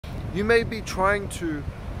You may be trying to,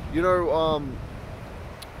 you know,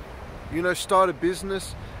 start a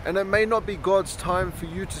business, and it may not be God's time for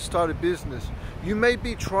you to start a business. You may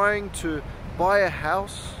be trying to buy a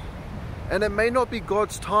house, and it may not be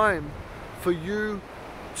God's time for you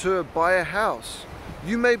to buy a house.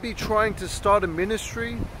 You may be trying to start a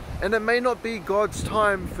ministry, and it may not be God's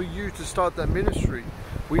time for you to start that ministry.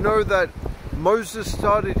 We know that Moses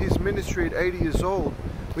started his ministry at 80 years old.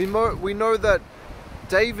 We know that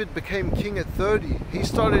David became king at 30. He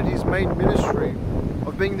started his main ministry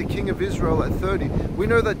of being the king of Israel at 30. We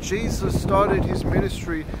know that Jesus started his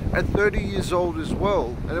ministry at 30 years old as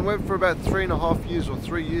well, and it went for about 3.5 years or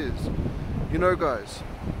 3 years. You know, guys.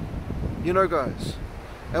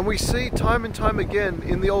 And we see time and time again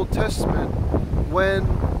in the Old Testament when,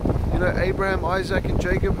 Abraham, Isaac, and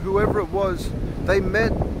Jacob, whoever it was, they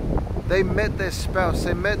met their spouse,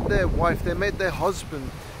 they met their wife, they met their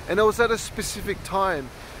husband, and it was at a specific time.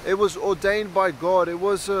 It was ordained by God. It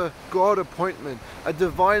was a God appointment, a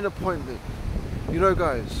divine appointment. You know,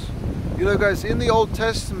 guys, in the Old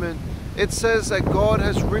Testament, it says that God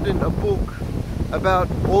has written a book about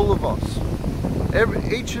all of us.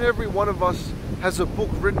 Each and every one of us has a book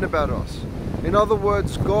written about us. In other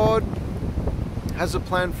words, God has a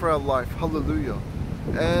plan for our life. Hallelujah.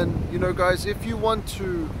 And, guys, if you want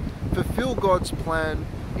to fulfill God's plan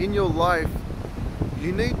in your life,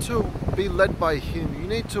 you need to be led by Him. You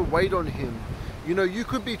need to wait on Him. You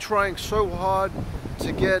could be trying so hard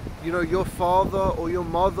to get, your father or your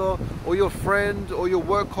mother or your friend or your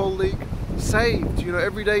work colleague saved.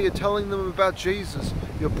 Every day you're telling them about Jesus.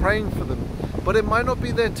 You're praying for them. But it might not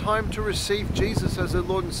be their time to receive Jesus as their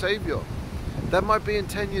Lord and Savior. That might be in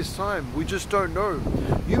 10 years' time. We just don't know.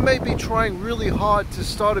 You may be trying really hard to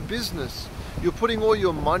start a business. You're putting all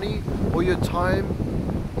your money or your time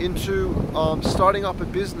into starting up a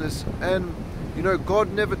business, and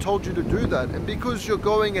God never told you to do that. And because you're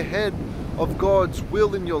going ahead of God's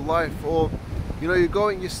will in your life, or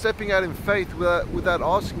you're stepping out in faith without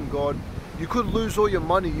asking God, you could lose all your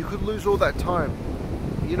money. You could lose all that time.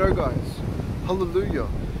 Guys, hallelujah.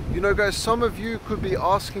 Guys, some of you could be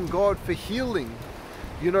asking God for healing.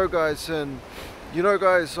 Guys, and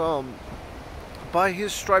guys, by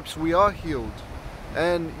His stripes we are healed.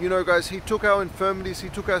 And guys, He took our infirmities, He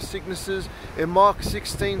took our sicknesses. In Mark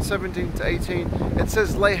 16:17-18, it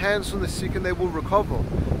says, lay hands on the sick and they will recover.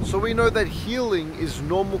 So we know that healing is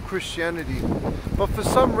normal Christianity. But for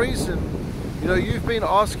some reason, you've been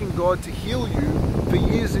asking God to heal you for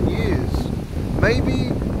years and years.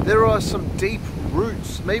 Maybe there are some deep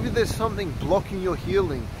roots. Maybe there's something blocking your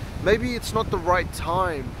healing. Maybe it's not the right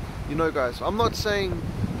time. Guys, I'm not saying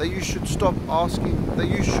that you should stop asking, that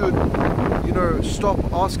you should, stop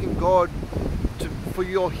asking God for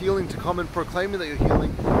your healing to come and proclaiming that you're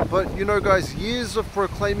healing. But, guys, years of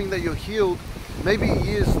proclaiming that you're healed, maybe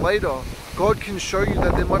years later, God can show you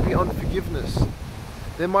that there might be unforgiveness.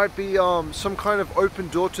 There might be some kind of open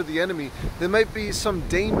door to the enemy. There might be some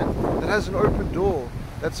demon that has an open door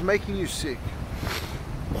that's making you sick.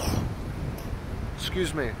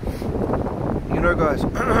 Excuse me. Guys,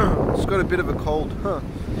 it's got a bit of a cold. But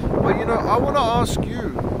I want to ask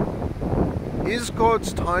you, is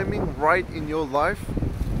God's timing right in your life?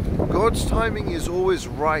 God's timing is always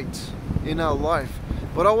right in our life.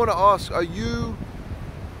 But I want to ask, are you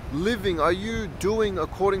doing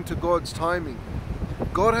according to God's timing?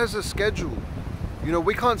 God has a schedule.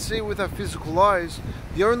 We can't see it with our physical eyes.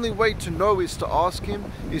 The only way to know is to ask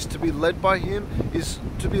Him, is to be led by Him, is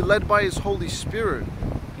to be led by His Holy Spirit.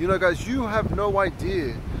 Guys, you have no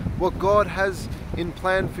idea what God has in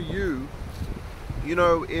plan for you,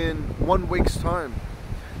 in 1 week's time.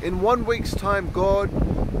 In 1 week's time, God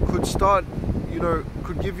could start,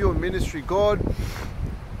 could give you a ministry. God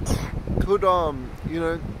could,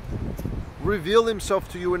 reveal Himself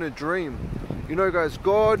to you in a dream. Guys,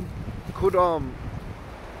 God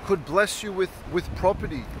could bless you with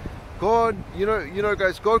property. God,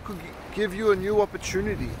 guys, God could give you a new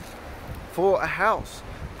opportunity for a house.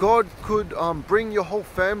 God could bring your whole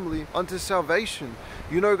family unto salvation.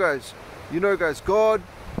 Guys, God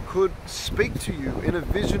could speak to you in a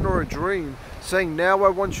vision or a dream, saying, now I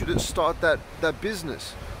want you to start that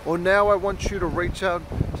business, or now I want you to reach out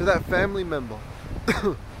to that family member.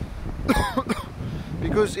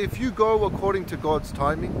 Because if you go according to God's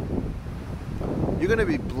timing, you're going to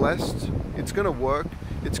be blessed. It's going to work.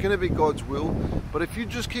 It's going to be God's will. But if you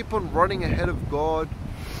just keep on running ahead of God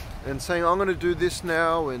and saying, I'm going to do this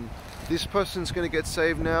now, and this person's going to get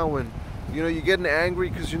saved now, and you're getting angry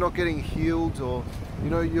because you're not getting healed, or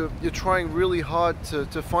you're trying really hard to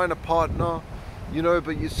find a partner,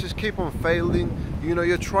 but you just keep on failing.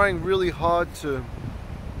 You're trying really hard to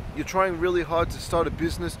You're trying really hard to start a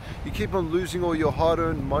business. You keep on losing all your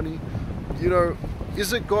hard-earned money. You know,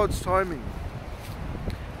 is it God's timing?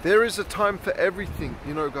 There is a time for everything,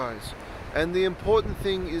 you know, guys. And the important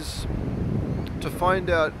thing is to find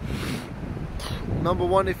out, number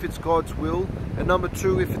one, if it's God's will, and number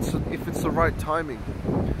two, if it's the right timing.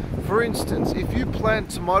 For instance, if you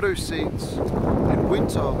plant tomato seeds in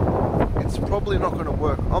winter, it's probably not going to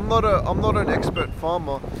work. I'm not an expert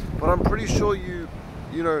farmer, but I'm pretty sure you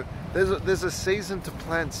know there's a season to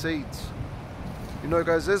plant seeds. You know,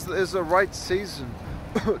 guys, there's a right season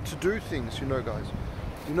to do things. You know, guys.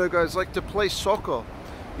 You know, guys, like to play soccer.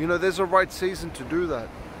 You know, there's a right season to do that.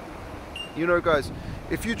 You know, guys,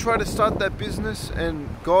 if you try to start that business and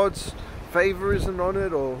God's favor isn't on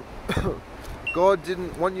it, or God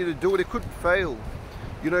didn't want you to do it, it could fail.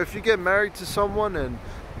 You know, if you get married to someone and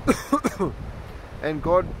and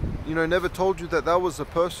God, you know, never told you that that was the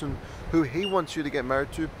person who He wants you to get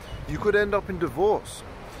married to, you could end up in divorce.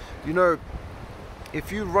 You know,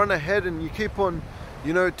 if you run ahead and you keep on,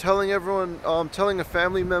 you know, telling everyone, telling a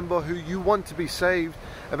family member who you want to be saved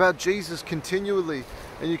about Jesus continually,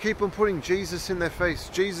 and you keep on putting Jesus in their face,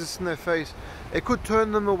 it could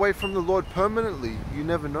turn them away from the Lord permanently. You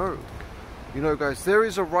never know. You know, guys, there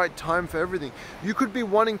is a right time for everything. You could be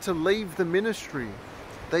wanting to leave the ministry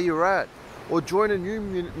that you're at, or join a new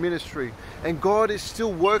ministry, and God is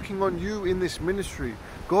still working on you in this ministry.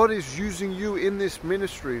 God is using you in this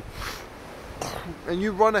ministry, and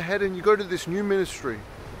you run ahead and you go to this new ministry,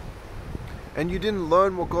 and you didn't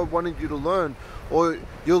learn what God wanted you to learn, or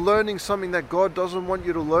you're learning something that God doesn't want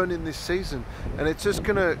you to learn in this season, and it's just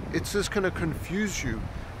gonna confuse you.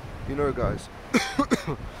 You know, guys.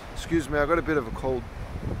 Excuse me, I got a bit of a cold.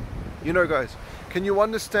 You know, guys, can you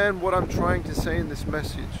understand what I'm trying to say in this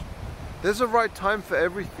message? There's a right time for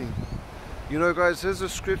everything. You know, guys, there's a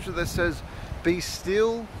scripture that says, "Be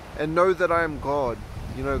still and know that I am God."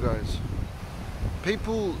 You know, guys.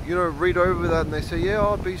 People, you know, read over that and they say, "Yeah,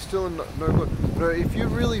 I'll be still and know God." No, if you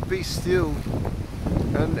really be still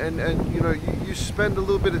and you know, you spend a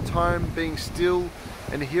little bit of time being still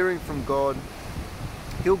and hearing from God,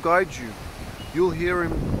 He'll guide you. You'll hear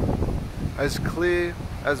Him as clear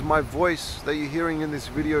as my voice that you're hearing in this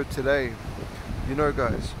video today. You know,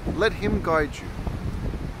 guys, let Him guide you.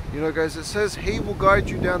 You know, guys, it says He will guide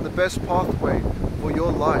you down the best pathway for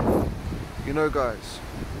your life. You know, guys.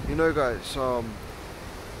 You know, guys,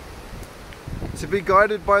 to be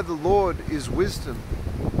guided by the Lord is wisdom.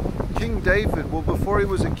 King David, well, before he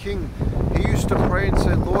was a king, he used to pray and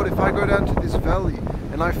say, "Lord, if I go down to this valley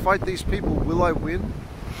and I fight these people, will I win?"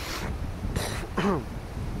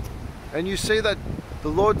 And you see that the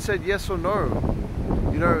Lord said yes or no.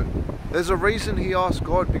 You know, there's a reason he asked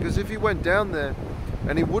God, because if he went down there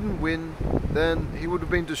and he wouldn't win, then he would have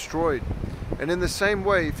been destroyed. And in the same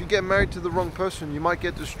way, if you get married to the wrong person, you might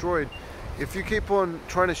get destroyed. If you keep on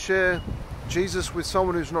trying to share Jesus with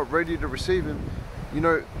someone who's not ready to receive Him, you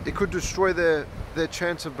know, it could destroy their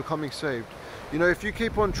chance of becoming saved. You know, if you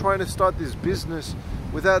keep on trying to start this business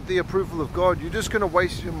without the approval of God, you're just going to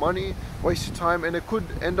waste your money, waste your time, and it could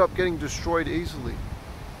end up getting destroyed easily.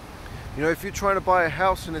 You know, if you're trying to buy a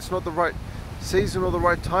house and it's not the right season or the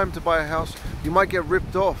right time to buy a house, you might get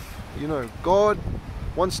ripped off. You know, God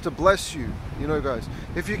wants to bless you. You know, guys,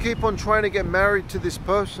 if you keep on trying to get married to this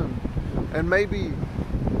person and maybe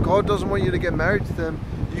God doesn't want you to get married to them,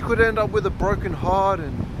 you could end up with a broken heart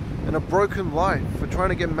and a broken life for trying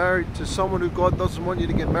to get married to someone who God doesn't want you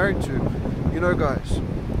to get married to. You know, guys.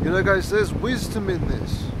 You know, guys, there's wisdom in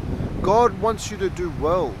this. God wants you to do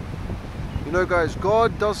well. You know, guys,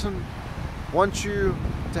 God doesn't want you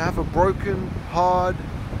to have a broken, hard,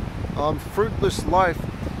 fruitless life.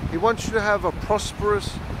 He wants you to have a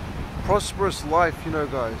prosperous life, you know,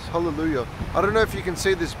 guys. Hallelujah. I don't know if you can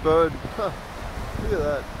see this bird. Look at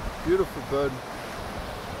that. Beautiful bird.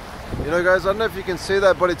 You know, guys, I don't know if you can see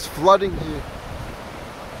that, but it's flooding here.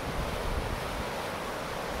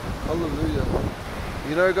 Hallelujah.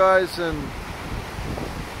 You know, guys, and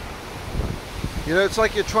you know, it's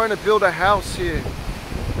like you're trying to build a house here,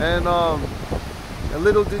 and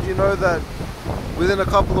little did you know that within a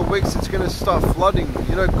couple of weeks it's going to start flooding.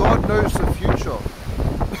 You know, God knows the future.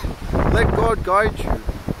 Let God guide you.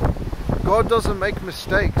 God doesn't make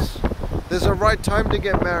mistakes. There's a right time to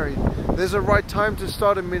get married. There's a right time to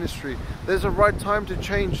start a ministry. There's a right time to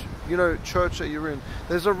change, you know, church that you're in.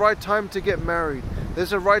 There's a right time to get married.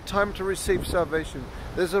 There's a right time to receive salvation.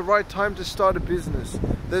 There's a right time to start a business.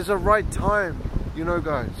 There's a right time, you know,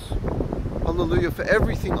 guys. Hallelujah, for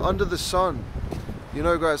everything under the sun. You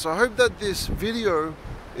know, guys, I hope that this video,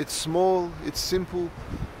 it's small, it's simple,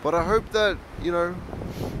 but I hope that, you know,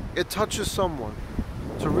 it touches someone.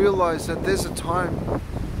 to realize that there's a time.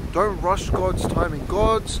 Don't rush God's timing.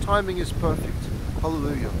 God's timing is perfect.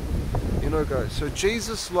 Hallelujah. You know, guys, so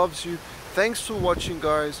Jesus loves you. Thanks for watching,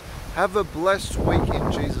 guys. Have a blessed week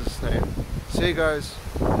in Jesus' name. See you guys.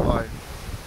 Bye.